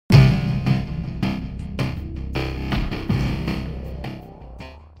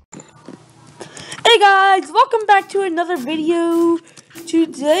Guys, welcome back to another video.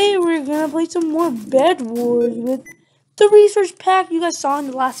 Today we're gonna play some more Bed Wars with the resource pack you guys saw in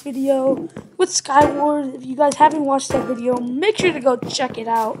the last video with Skywars. If you guys haven't watched that video, make sure to go check it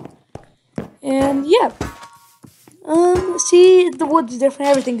out. And yeah, see, the wood's different,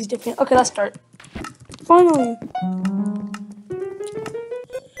 everything's different. Okay, let's start. Finally.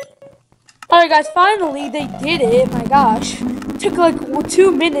 Alright guys, finally they did it. My gosh. It took like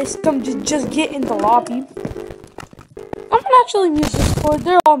 2 minutes to just get in the lobby. I'm gonna actually mute Discord.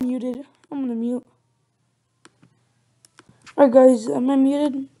 They're all muted. I'm gonna mute. Alright guys, am I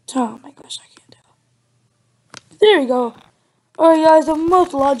muted? Oh my gosh, I can't tell. There we go. Alright guys, the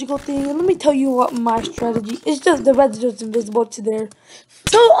most logical thing, and let me tell you what my strategy is. Just the red's just invisible to there.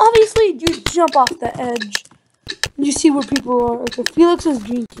 So obviously you jump off the edge. You see where people are. Okay, Felix is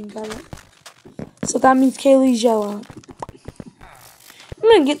drinking, got it. So that means Kaylee's yellow. I'm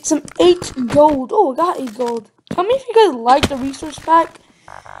gonna get some 8 gold. Oh, I got 8 gold. Tell me if you guys like the resource pack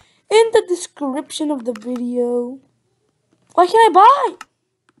in the description of the video. What can I buy?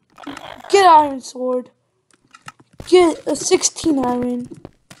 Get an iron sword. Get a 16 iron.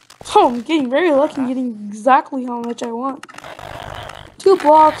 Oh, I'm getting very lucky getting exactly how much I want. 2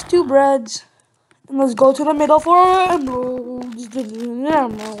 blocks, 2 breads. And let's go to the middle for emeralds.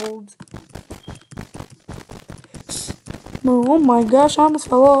 Emeralds. Oh my gosh, I almost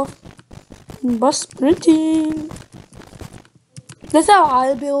fell off. But sprinting. That's how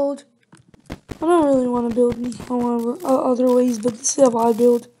I build. I don't really want to build other ways, but this is how I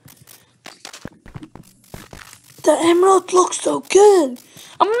build. The emerald looks so good.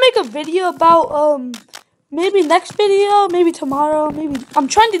 I'm gonna make a video about maybe next video, maybe tomorrow, maybe I'm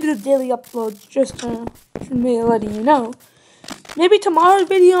trying to do the daily uploads just for me letting you know. Maybe tomorrow's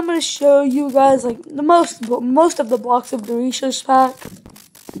video I'm gonna show you guys like the most of the blocks of the resource pack.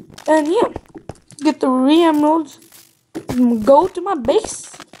 And yeah, get the emeralds and go to my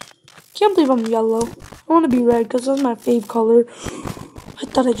base. Can't believe I'm yellow. I wanna be red because that's my fave color. I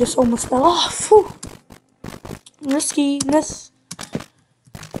thought I just almost fell off. Whew. Riskiness.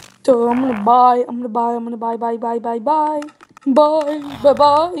 So I'm gonna buy, buy. Bye.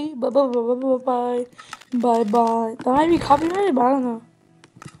 That might be copyrighted, but I don't know.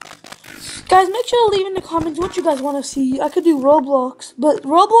 Guys, make sure to leave in the comments what you guys want to see. I could do Roblox, but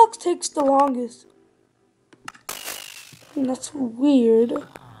Roblox takes the longest. And that's weird.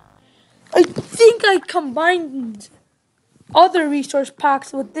 I think I combined other resource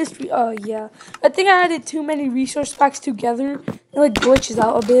packs with this. Yeah. I think I added too many resource packs together. It like glitches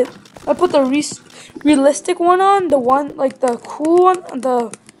out a bit. I put the realistic one on, the one like the cool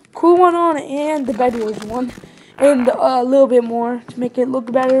one on, and the Bed Wars one, and a little bit more to make it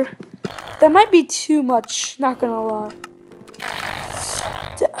look better. That might be too much, not gonna lie.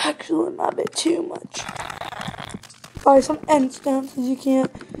 That actually might be too much. Buy some end stamps as you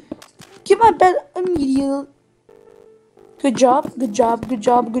can't. Get my bed immediately. Good job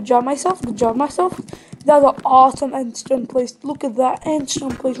myself. That's an awesome endstone place. Look at that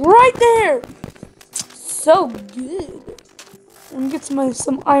endstone place right there. So good. I'm gonna get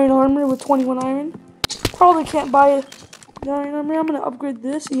some iron armor with 21 iron. Probably can't buy the iron armor. I'm gonna upgrade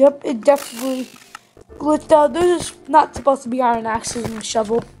this. Yep, it definitely glitched out. There's not supposed to be iron axes and a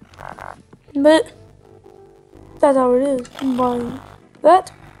shovel. But that's how it is. Buy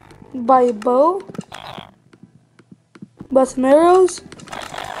that. Buy a bow. Buy some arrows.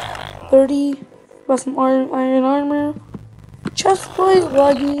 30. Buy some iron armor. Chest plate,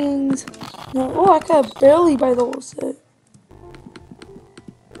 leggings. No, oh, I could barely buy the whole set.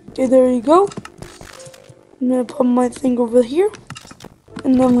 Okay, there you go. I'm gonna put my thing over here.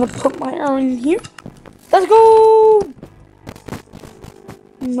 And then I'm gonna put my iron here. Let's go!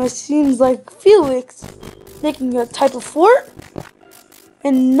 It seems like Felix making a type of fort.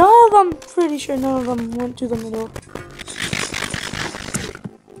 And pretty sure none of them went to the middle.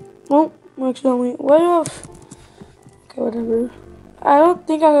 Oh, accidentally way off. Okay, whatever. I don't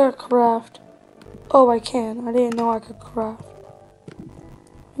think I could craft. Oh, I can. I didn't know I could craft.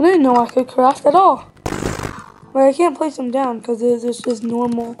 I didn't know I could craft at all. But I can't place them down because it's just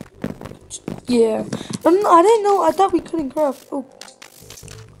normal. Yeah. I didn't know. I thought we couldn't craft. Oh.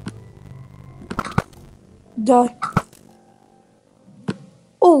 Die.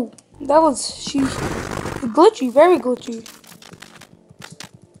 Oh, that was glitchy. Very glitchy.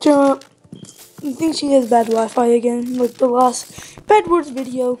 I think she has bad Wi-Fi again, like the last Bed Wars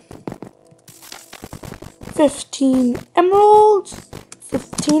video. 15 emeralds.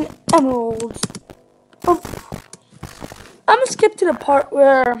 15 emeralds. Oh. I'm gonna skip to the part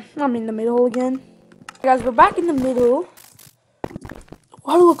where I'm in the middle again. Guys, we're back in the middle.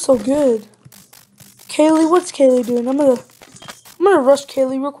 Why do it look so good? Kaylee, what's Kaylee doing? I'm gonna rush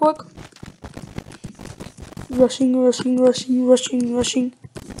Kaylee real quick. Rushing.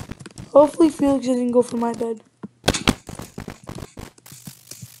 Hopefully Felix doesn't go for my bed.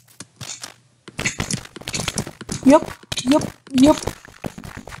 Yep.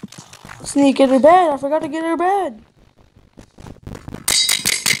 Sneak in her bed. I forgot to get her bed.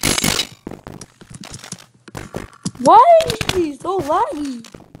 Why is he so laggy?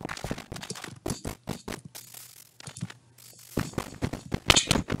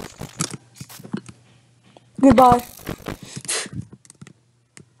 Goodbye.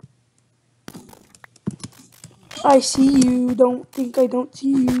 I see you. Don't think I don't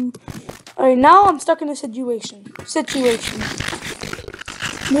see you. Alright, now I'm stuck in a situation.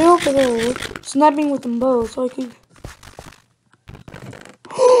 Miracle. Snapping with them both so I could...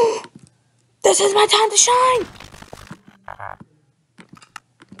 This is my time to shine!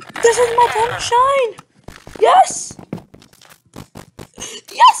 This is my time to shine! Yes!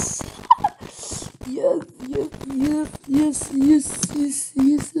 Yes! Yes.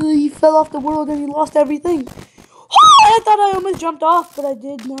 He fell off the world and he lost everything. I thought I almost jumped off, but I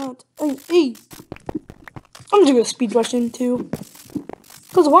did not. Hey. I'm just gonna speed rush in too.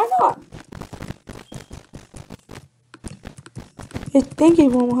 Because why not? I think he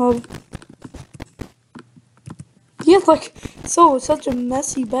won't have. He has like such a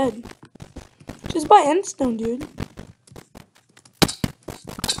messy bed. Just buy endstone, dude.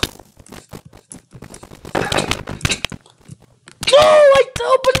 No! I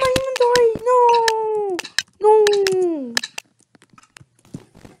opened my inventory! No!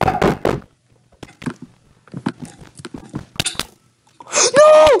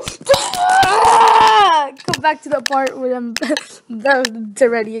 Come back to the part where I'm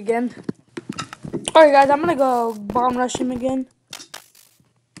ready again. Alright guys, I'm gonna go bomb rush him again.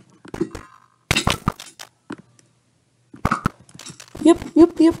 Yep.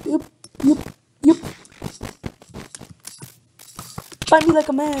 Fight me like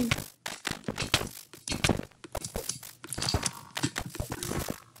a man.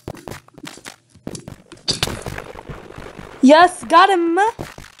 Yes, got him.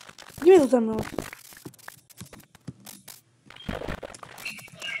 Give me those emeralds.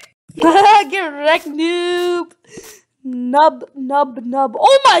 Get wrecked, noob. Nub.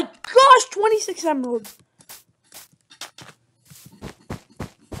 Oh my gosh, 26 emeralds.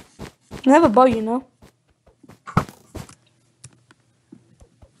 I have a bow, you know.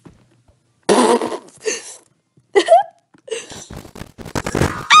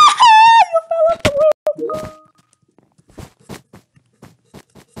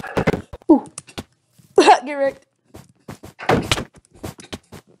 Get wrecked.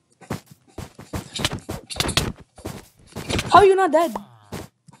 How are you not dead?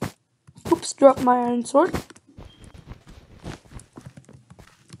 Oops, dropped my iron sword.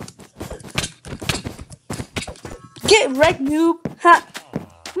 Get wrecked, noob. Ha.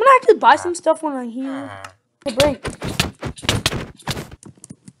 I'm gonna actually buy some stuff when I hear the break.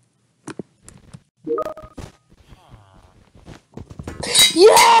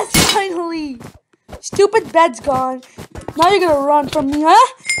 Yes, finally. Stupid bed's gone. Now you're gonna run from me, huh?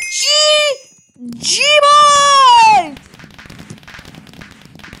 G-boy!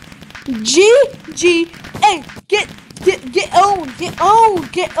 Hey, get owned.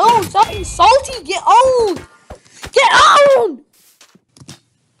 Stop being salty, get owned.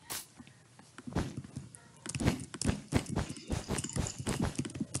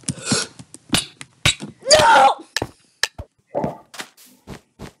 No!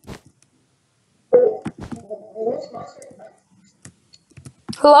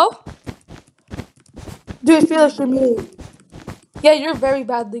 Hello? Dude, I feel like you're muted. Yeah, you're very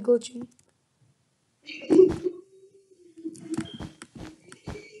badly glitching.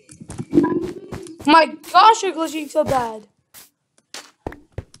 My gosh, you're glitching so bad.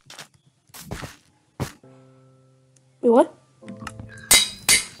 Wait, what?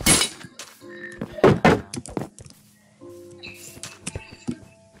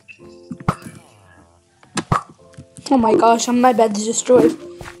 Oh my gosh, my bed is destroyed.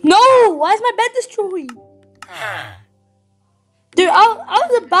 No! Why is my bed destroyed? Dude, I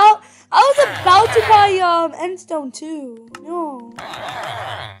was about to buy endstone too. No.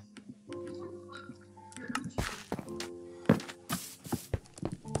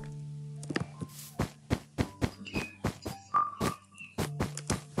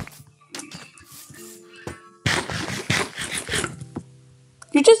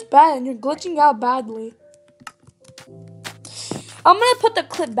 You're just bad and you're glitching out badly. I'm gonna put the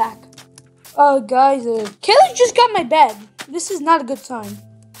clip back. Guys, Kaylee just got my bed. This is not a good sign.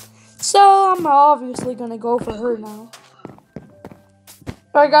 So I'm obviously gonna go for her now.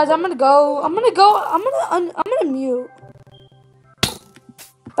 All right, guys, I'm gonna mute.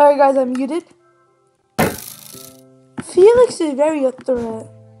 All right, guys, I'm muted. Felix is very a threat.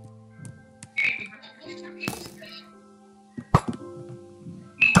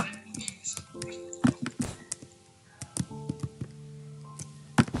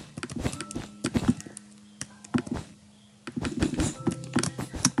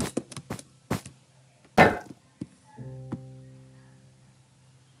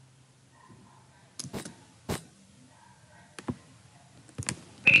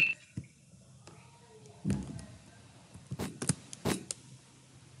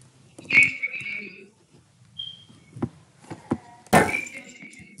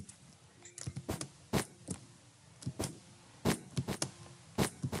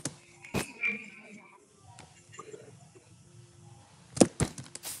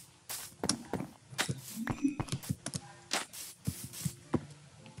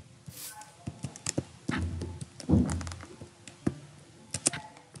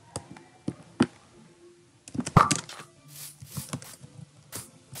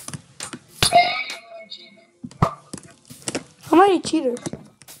 I'm not a cheater.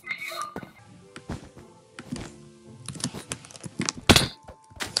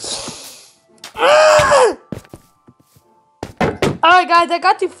 Alright, guys, I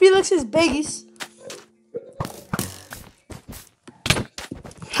got to Felix's base.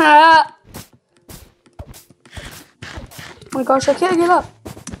 Ha! Oh my gosh, I can't get up.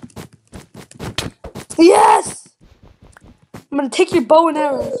 Yes! I'm gonna take your bow and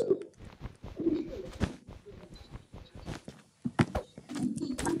arrows.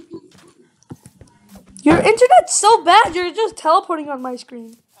 Your internet's so bad, you're just teleporting on my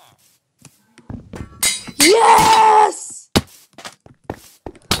screen. Yes!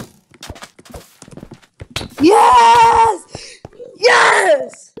 Yes!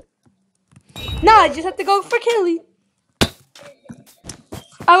 Yes! Now I just have to go for Kaylee.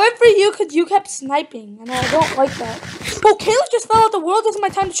 I went for you because you kept sniping, and I don't like that. Oh, Kaylee just fell out the world. This is my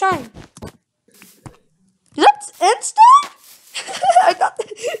time to shine. That's insta? I thought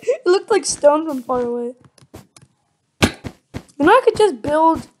it looked like stone from far away. You know, I could just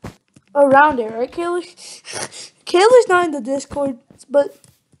build around it, right, Kaylee? Kaylee's not in the Discord, but...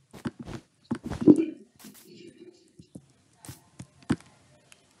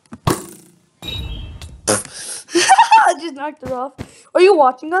 I just knocked it off. Are you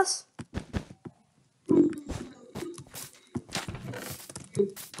watching us?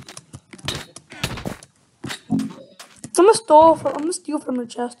 I'm gonna steal from her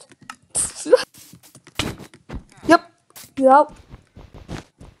chest. Yep. Yep.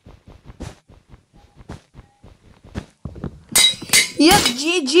 Yep,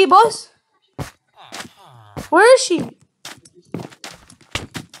 GG, boss. Where is she?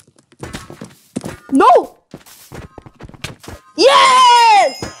 No!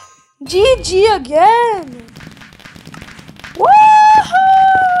 Yes! GG again! Woohoo!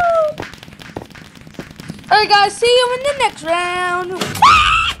 Alright, guys, see you in the next round.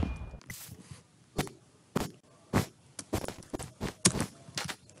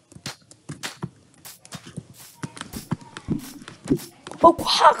 Oh,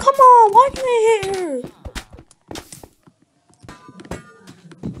 come on! Why can't I hit her?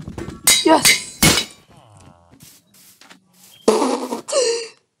 Yes!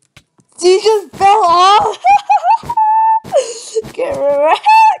 She just fell off! Get wrecked!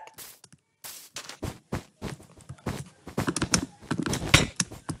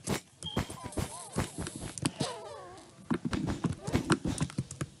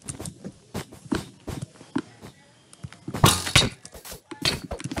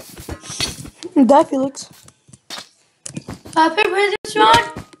 Die, Felix. Happy birthday, Sean.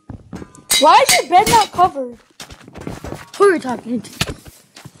 Why is your bed not covered? Who are you talking to?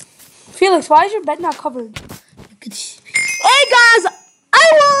 Felix, why is your bed not covered? Hey guys, I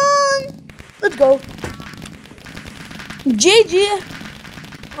won! Let's go. GG.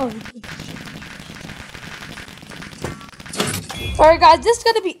 Oh. Alright, guys, this is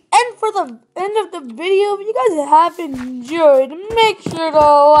gonna be end of the video. If you guys have enjoyed, make sure to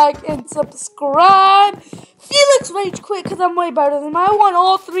like and subscribe. Felix rage quit because I'm way better than him. I won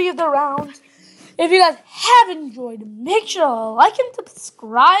all 3 of the rounds. If you guys have enjoyed, make sure to like and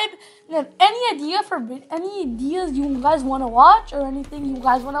subscribe. And if any ideas you guys want to watch or anything you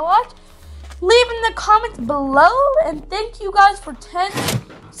guys want to watch, leave in the comments below. And thank you guys for 10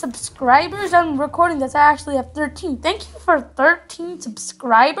 subscribers. I'm recording this. I actually have 13. Thank you for 13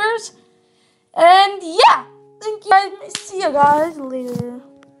 subscribers. And yeah, thank you guys. See you guys later.